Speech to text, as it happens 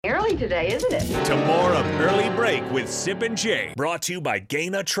Early today, isn't it? To more of Early Break with Sip and Jay, brought to you by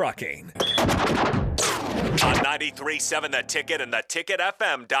Gaina Trucking. On 93.7 The Ticket and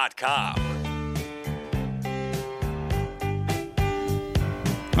theticketfm.com.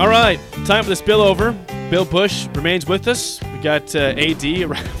 All right, time for the spillover. Bill Bush remains with us. We got AD.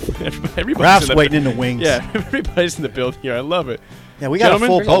 Everybody's Ralph's waiting in the wings. Yeah, everybody's in the building here. I love it. Yeah, we got a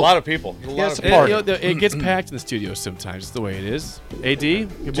full There's a lot of people. There's a lot of people. It gets packed in the studio sometimes. It's the way it is. AD,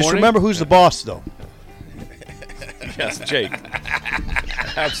 good morning. Just remember who's the boss, though. Yes, Jake.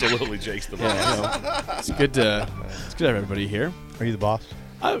 Absolutely, Jake's the boss. Yeah, it's good to have everybody here. Are you the boss?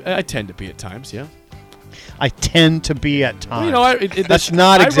 I tend to be at times, yeah. I tend to be at times. Well, that's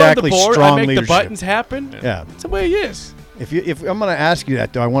not exactly I run the board, strong I make leadership. the buttons happen. Yeah. It's the way it is. If I'm going to ask you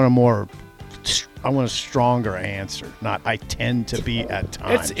that, though, I want a stronger answer. Not I tend to be at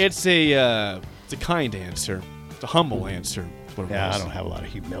times. It's a kind answer. It's a humble answer. I don't have a lot of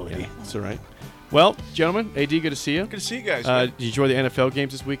humility. Yeah, that's all right. Well, gentlemen, AD, good to see you. Good to see you guys. Did you enjoy the NFL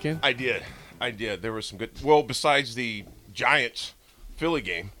games this weekend? I did. There was some good. Well, besides the Giants Philly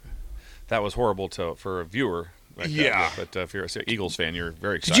game. That was horrible for a viewer. Like Yeah. But if you're an Eagles fan, you're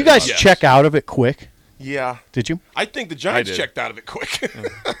very excited. Did you guys about it. check out of it quick? Yeah. Did you? I think the Giants did. checked out of it quick.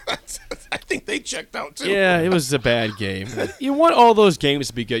 I think they checked out too. Yeah, it was a bad game. You want all those games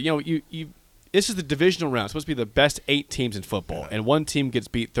to be good. You know, this is the divisional round. It's supposed to be the best 8 teams in football, and one team gets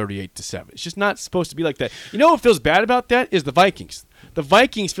beat 38-7. It's just not supposed to be like that. You know what feels bad about that is the Vikings. The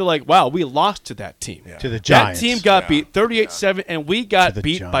Vikings feel like, wow, we lost to that team. To the Giants. That team got beat 38-7, and we got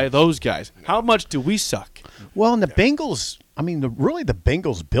beat Giants. by those guys. How much do we suck? Well, and the Bengals, I mean, the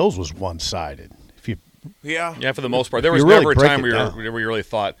Bengals-Bills was one-sided. Yeah. For the most part. There was You really never a break time it where down. you really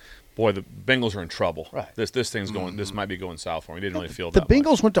thought, boy, the Bengals are in trouble. Right. This thing's going. This might be going south for me. We didn't really feel The that Bengals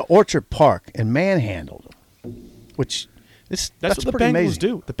much. went to Orchard Park and manhandled them, which that's what the pretty Bengals amazing.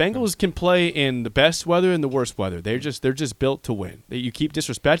 do. The Bengals can play in the best weather and the worst weather. They're just built to win. You keep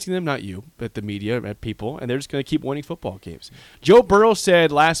disrespecting them, not you, but the media, people, and they're just going to keep winning football games. Joe Burrow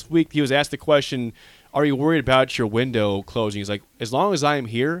said last week, he was asked the question, are you worried about your window closing? He's like, as long as I am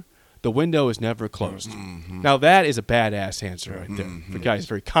here, the window is never closed. Mm-hmm. Now, that is a badass answer right there. The guy is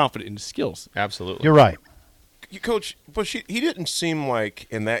very confident in his skills. Absolutely. You're right. Coach, but he didn't seem like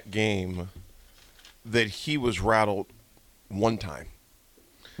in that game that he was rattled one time.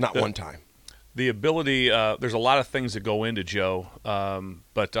 Not one time. The ability, there's a lot of things that go into Joe,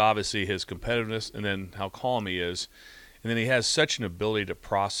 but obviously his competitiveness and then how calm he is. And then he has such an ability to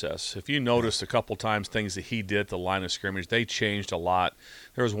process. If you noticed a couple times things that he did at the line of scrimmage, they changed a lot.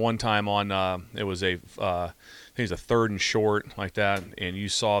 There was one time on, it was I think it was a 3rd and short like that, and you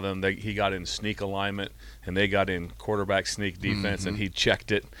saw them. He got in sneak alignment, and they got in quarterback sneak defense, and he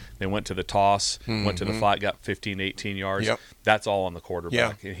checked it. They went to the toss, went to the flat, got 15, 18 yards. Yep. That's all on the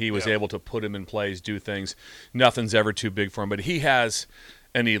quarterback. And he was able to put him in plays, do things. Nothing's ever too big for him, but he has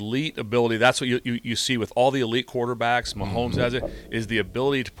an elite ability. That's what you see with all the elite quarterbacks. Mahomes has it, is the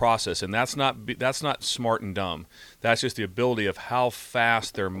ability to process, and that's not smart and dumb. That's just the ability of how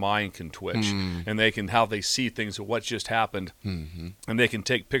fast their mind can twitch, and how they see things of what just happened, and they can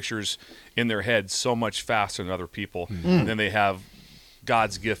take pictures in their head so much faster than other people. And then they have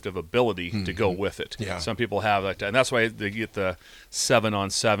God's gift of ability to go with it. Yeah. Some people have that, and that's why they get the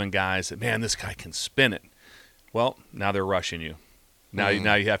 7-on-7 guys that, man, this guy can spin it. Well, now they're rushing you. Now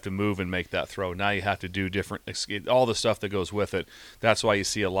you have to move and make that throw. Now you have to do different, all the stuff that goes with it. That's why you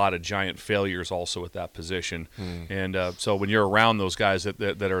see a lot of giant failures also at that position. And so when you're around those guys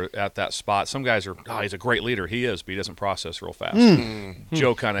that are at that spot, some guys are, he's a great leader. He is, but he doesn't process real fast.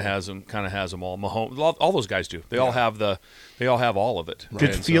 Joe kind of has them all. Mahomes, all those guys do. They all have all of it.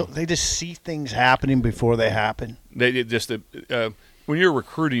 They just see things happening before they happen. They just when you're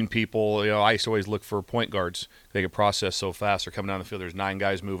recruiting people, I used to always look for point guards. They can process so fast. They're coming down the field. There's 9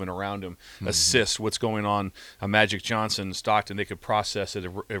 guys moving around them. Assists, what's going on. Magic Johnson, Stockton, they could process it.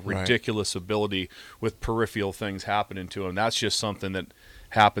 A ridiculous ability with peripheral things happening to them. That's just something that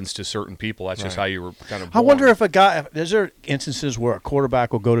happens to certain people. That's just how you were kind of born. I wonder if is there instances where a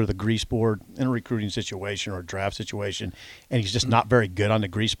quarterback will go to the grease board in a recruiting situation or a draft situation, and he's just not very good on the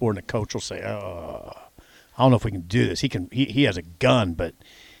grease board, and the coach will say, I don't know if we can do this. He has a gun, but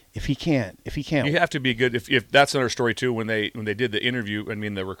if he can't, you have to be good. If that's another story too. When they did the interview,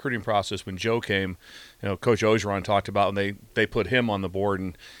 the recruiting process, when Joe came, Coach Ogeron talked about, and they put him on the board,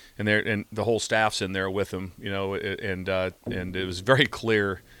 and the whole staff's in there with him, and it was very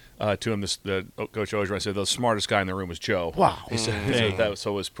clear to him. Coach Ogeron said the smartest guy in the room was Joe. Wow. He said that,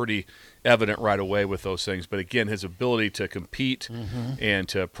 so it was pretty evident right away with those things. But again, his ability to compete and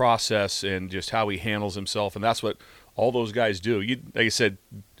to process and just how he handles himself, and that's what All those guys do. Like I said,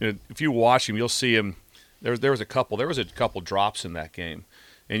 if you watch him, you'll see him. There was a couple drops in that game,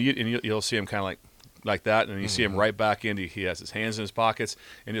 and you'll see him kind of like that, and you see him right back in. He has his hands in his pockets,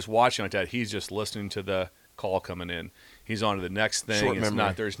 and just watching like that, he's just listening to the call coming in. He's on to the next thing. Short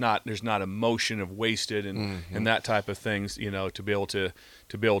memory. There's not emotion of wasted and that type of things. To be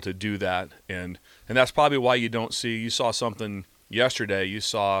able to do that, and that's probably why you saw something yesterday. You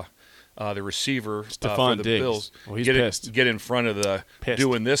saw. The receiver for Stephon the Diggs. Bills Well, he's pissed. get in front of the Pissed.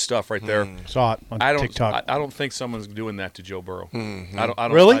 doing this stuff right there. Saw it on TikTok. I don't think someone's doing that to Joe Burrow. I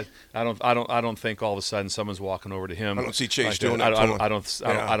don't Really? I don't think all of a sudden someone's walking over to him. I don't see Chase like doing that to him. I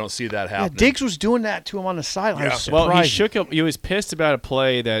don't see that Yeah, happening. Diggs was doing that to him on the sideline. Yeah. Well, he Surprising. shook him. He was pissed about a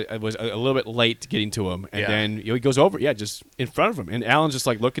play that was a little bit late getting to him, and Yeah. then he goes over, just in front of him, and Allen's just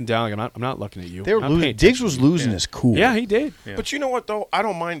like looking down. Like, I'm not looking at you. They were I'm losing. paying Diggs attention was to you." losing his cool. Yeah, he did. Yeah. But you know what, though? I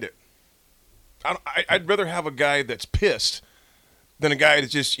don't mind it. I'd rather have a guy that's pissed than a guy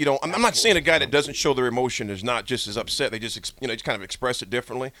that's just, I'm not saying a guy that doesn't show their emotion is not just as upset. They just, just kind of express it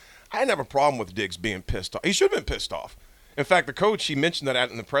differently. I didn't have a problem with Diggs being pissed off. He should have been pissed off. In fact, the coach, he mentioned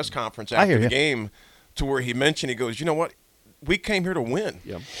that in the press conference after the game to where he mentioned, he goes, you know what? We came here to win.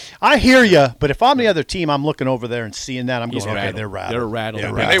 Yeah. I hear you, but if I'm the other team, I'm looking over there and seeing that. I'm He's going, okay, rattled. they're rattled. They're rattled.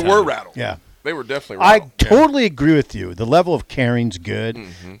 Yeah, They're and they rattled. were rattled. Yeah. They were definitely I rattled. totally agree with you. The level of caring's good,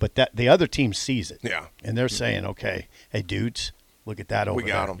 but that the other team sees it. Yeah. And they're saying, okay, hey, dudes, look at that over We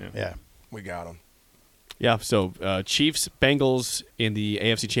got there. 'em. Yeah. We got him. Yeah, so Chiefs, Bengals in the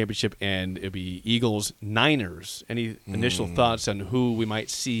AFC Championship, and it'll be Eagles, Niners. Any initial thoughts on who we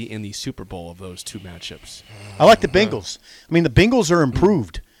might see in the Super Bowl of those two matchups? I like the Bengals. I mean, the Bengals are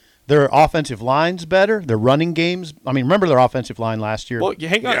improved. Their offensive line's better. Their running games. I mean, remember their offensive line last year? Well,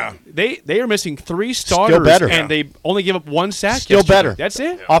 hang on. Yeah. They are missing 3 starters, better. and they only give up 1 sack. Still yesterday. better. That's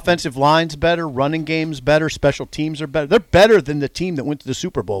it. Offensive line's better. Running game's better. Special teams are better. They're better than the team that went to the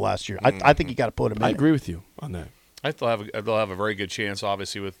Super Bowl last year. I think you got to put them in. I there. agree with you on that. I think they'll have a very good chance,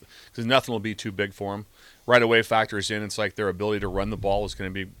 obviously, because nothing will be too big for them. Right away factors in. It's like their ability to run the ball is going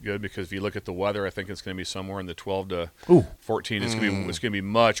to be good because if you look at the weather, I think it's going to be somewhere in the 12 to 14. It's going to be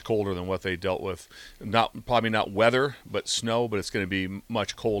much colder than what they dealt with. Probably not weather, but snow. But it's going to be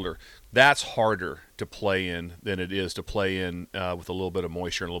much colder. That's harder to play in than it is to play in with a little bit of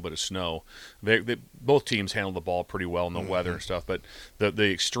moisture and a little bit of snow. Both teams handle the ball pretty well in the weather and stuff, but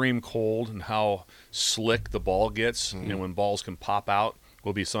the extreme cold and how slick the ball gets, when balls can pop out,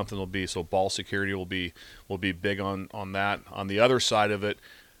 will be something. So ball security will be big on that. On the other side of it,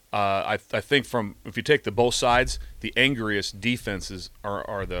 I think if you take the both sides, the angriest defenses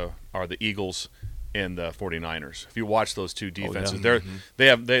are the Eagles and the 49ers. If you watch those two defenses,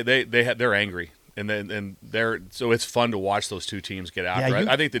 they're angry. And so it's fun to watch those two teams get after.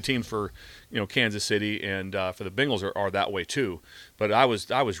 Yeah, I think the teams for Kansas City and for the Bengals are that way too. But I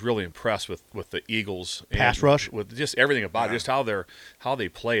was really impressed with the Eagles Pass rush? with just everything about it, just how they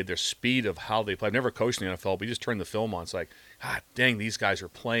played, their speed of how they played. I've never coached in the NFL, but you just turn the film on. It's like, dang, these guys are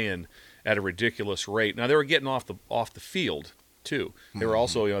playing at a ridiculous rate. Now they were getting off the field too. They were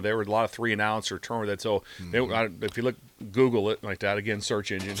also, there were a lot of 3-and-outs or turnover. That so if you Google it like that again,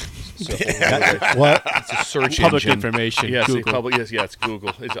 search engine. So, What? it's a search Public engine. information. Yes, Google. it's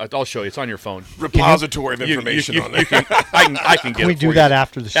Google. I'll show you. It's on your phone. Repository of information on there. I can get. Can we it do for that you.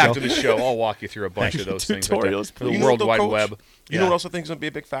 after the show? After the show, I'll walk you through a bunch of those things. Tutorials, The please. World though, Wide Coach? Web. You know what else I think is going to be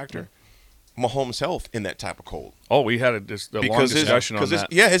a big factor? Mahomes' health in that type of cold. Oh, we had a long discussion on that.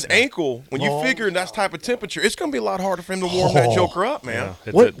 His ankle, when you figure in that type of temperature, it's going to be a lot harder for him to warm that joker up, man.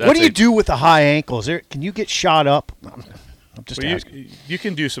 Yeah. What do you do with the high ankles? Can you get shot up? I'm just Well, asking. you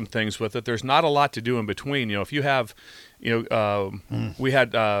can do some things with it. There's not a lot to do in between. If you have, we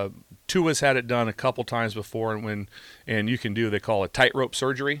had Tua's had it done a couple times before, and you can do they call it tightrope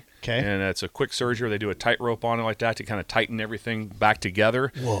surgery. Okay. And it's a quick surgery. They do a tightrope on it like that to kind of tighten everything back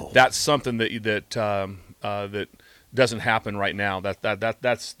together. Whoa. That's something that doesn't happen right now.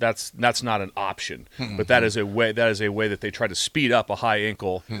 That's not an option. But that is a way that they try to speed up a high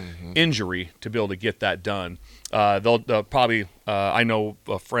ankle injury to be able to get that done. They'll probably. I know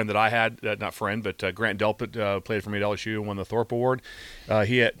a friend that I had, not friend, but Grant Delpit played for me at LSU and won the Thorpe Award.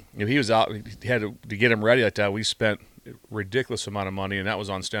 He was out. He had to get him ready like that. We spent a ridiculous amount of money, and that was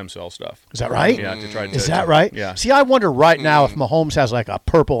on stem cell stuff. Is that right? Yeah, to try to. Is that right? Yeah. See, I wonder right now if Mahomes has like a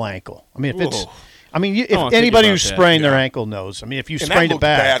purple ankle. I mean, if it's, I mean, don't if think anybody about who's that. sprained their ankle knows. I mean, if you And that sprained it looked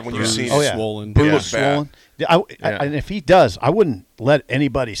bad, bad when you see it. oh yeah, Swollen. Bruised, Yeah. Looked bad. swollen. And if he does, I wouldn't let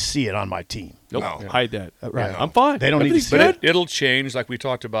anybody see it on my team. Nope. No. Hide that. Right. I'm fine. They don't need to Everything's see But good. it'll change, like we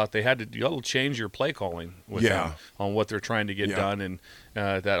talked about. It'll change your play calling with Yeah. them on what they're trying to get Yeah. done, and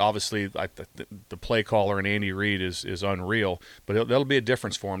that obviously the play caller and Andy Reid is unreal. But that'll be a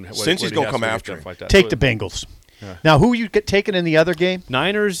difference for him. Since he's gonna come after him. Like that. Take So- the Bengals. Now, who you get taken in the other game?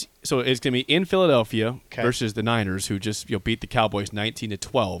 Niners. So it's going to be in Philadelphia Okay. versus the Niners, who just beat the Cowboys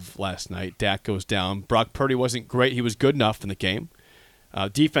 19-12 last night. Dak goes down. Brock Purdy wasn't great. He was good enough in the game.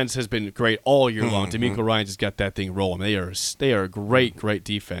 Defense has been great all year long. DeMeco Ryans has got that thing rolling. They are a great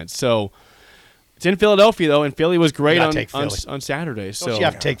defense. So it's in Philadelphia though, and Philly was great Gotta take Philly. on Saturday. Don't So you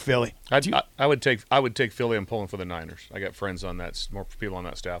have to take Philly? I would take Philly. I'm pulling for the Niners. I got friends on that, more people on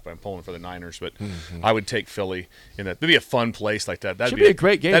that staff. But I'm pulling for the Niners, but I would take Philly in that. It'd be a fun place like that. That'd Should be a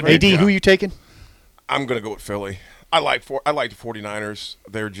great game, that'd right? be- AD, who you taking? I'm going to go with Philly. I like the 49ers.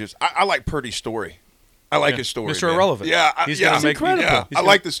 They're just I like Purdy's story. I like his story. Mr. man. Irrelevant. Yeah, he's yeah, gonna make incredible. Yeah, he's I gonna-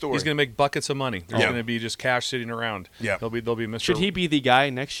 like the story. He's going to make buckets of money. There's Yeah. going to be just cash sitting around. Yeah. they'll be Mr. should he be the guy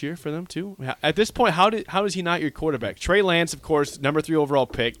next year for them too? At this point, how is he not your quarterback? Trey Lance, of course, number 3 overall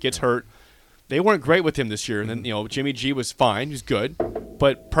pick, gets hurt. They weren't great with him this year, and then Jimmy G was fine, he was good,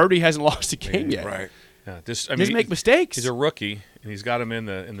 but Purdy hasn't lost a game yet. Right. Yeah, He doesn't make mistakes. He's a rookie, and he's got him in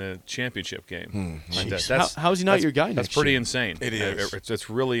the championship game. Like that. Jeez. How is he not that's- your guy That's next pretty year? insane. It is. It's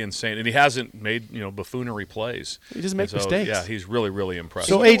really insane, and he hasn't made buffoonery plays. He doesn't make And mistakes. Yeah, he's really impressive.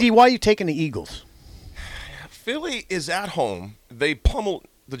 So, AD, why are you taking the Eagles? Philly is at home. They pummeled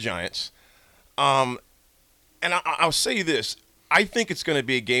the Giants. And I'll say this. I think it's going to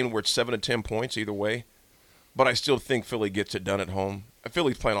be a game where it's 7 to 10 points either way, but I still think Philly gets it done at home.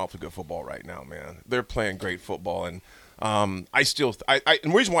 Philly's playing awfully good football right now, man. They're playing great football, and and the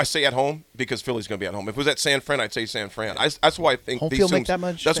reason why I say at home, because Philly's going to be at home. If it was at San Fran, I'd say San Fran. That's why I think Home these field make teams. that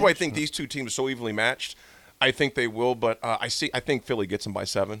much That's why I difference? think these two teams are so evenly matched. I think they will, but I think Philly gets them by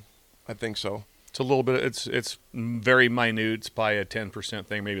 7. I think so. It's a little bit. It's very minute. It's probably a 10%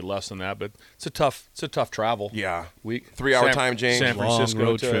 thing, maybe less than that. But it's a tough travel. Yeah. Week 3-hour time change. San Long Francisco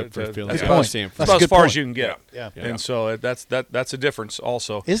road to- trip for to- Philly. Good That's point. San That's about a as good far point. as you can get. Yeah. And so that's a difference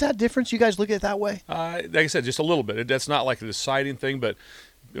also. Is that difference? You guys look at it that way? Like I said, just a little bit. That's not like a deciding thing, but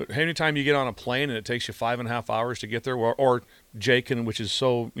anytime you get on a plane and it takes you 5.5 hours to get there, or Jake, which is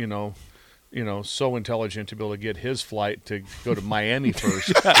so so intelligent to be able to get his flight to go to Miami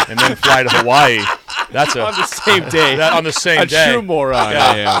first and then fly to Hawaii. That's on the same day. on the same a day. true moron. Yeah.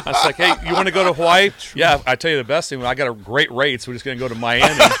 I am. I was like, hey, you want to go to Hawaii? Yeah, I tell you the best thing. I got a great rate, so we're just going to go to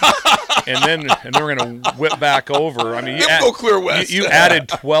Miami, and then we're going to whip back over. I mean, Go clear west. You added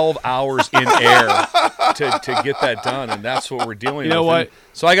 12 hours in air to get that done, and that's what we're dealing with. You know what? And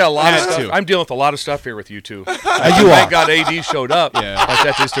so I got a lot of Had stuff. to. I'm dealing with a lot of stuff here with you two. you Thank are. God AD showed up Yeah. like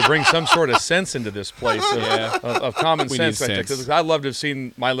that, just to bring some sort of sense into this place of common We sense. need Right there. sense. 'Cause I'd love to have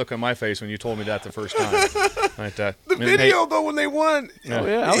seen my look on my face when you told me that the first time. Like that. The video, though, when they won, Oh,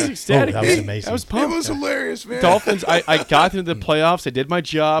 yeah, I was ecstatic. that was man. amazing. I was it pumped. was hilarious, man. Dolphins, I got into the playoffs. I did my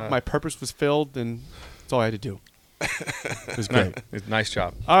job. My purpose was filled, and that's all I had to do. It was great. Nice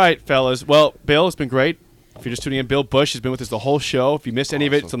job. All right, fellas. Well, Bill, it's been great. If you're just tuning in, Bill Bush has been with us the whole show. If you missed any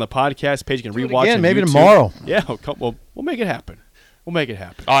of it, it's on the podcast page. You can Do it rewatch again, on maybe YouTube. tomorrow. Yeah, we'll make it happen. We'll make it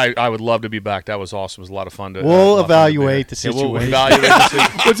happen. I would love to be back. That was awesome. It was a lot of fun to. We'll lot of fun to be evaluate the there. we'll situation. Evaluate the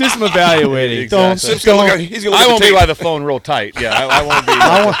situation. We'll do some evaluating. Exactly. Sip's gonna look at- he's gonna look I at won't the be tape. by the phone real tight. Yeah, I won't be.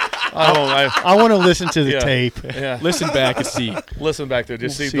 I I want to listen to the Yeah. tape. yeah. Listen back and see. Listen back there.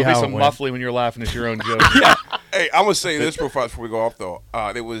 Just We'll see, see there'll be how some it went. muffly when you're laughing at your own joke. Hey, I'm gonna say this real fast before we go off though.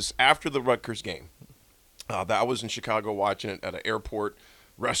 It was after the Rutgers game that I was in Chicago watching it at an airport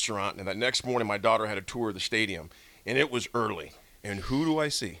restaurant, and that next morning my daughter had a tour of the stadium, and it was early. And who do I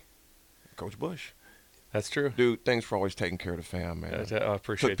see? Coach Bush. That's true. Dude, thanks for always taking care of the fam, man. I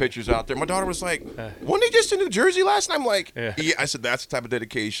appreciate Took that. pictures out there. My daughter was like, "Wasn't he just in New Jersey last night?" I'm like, Yeah. "Yeah." I said, "That's the type of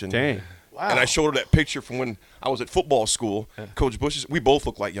dedication." Dang. And I showed her that picture from when I was at football school. Coach Bush, we both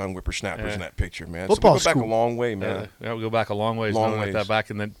look like young whippersnappers in that picture, man. Football so we go back school. a long way, man. Yeah, we go back a long ways. Long Long like ways.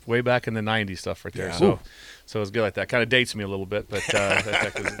 that way back in the '90s stuff right there. Yeah. So it's good like that. Kind of dates me a little bit, but because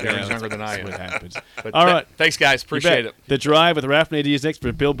Aaron's younger than I That's what am. happens. But All right. thanks guys. You Appreciate bet. it. The Drive with Raf and AD is next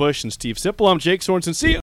for Bill Bush and Steve Sipple. I'm Jake Sorensen. See you.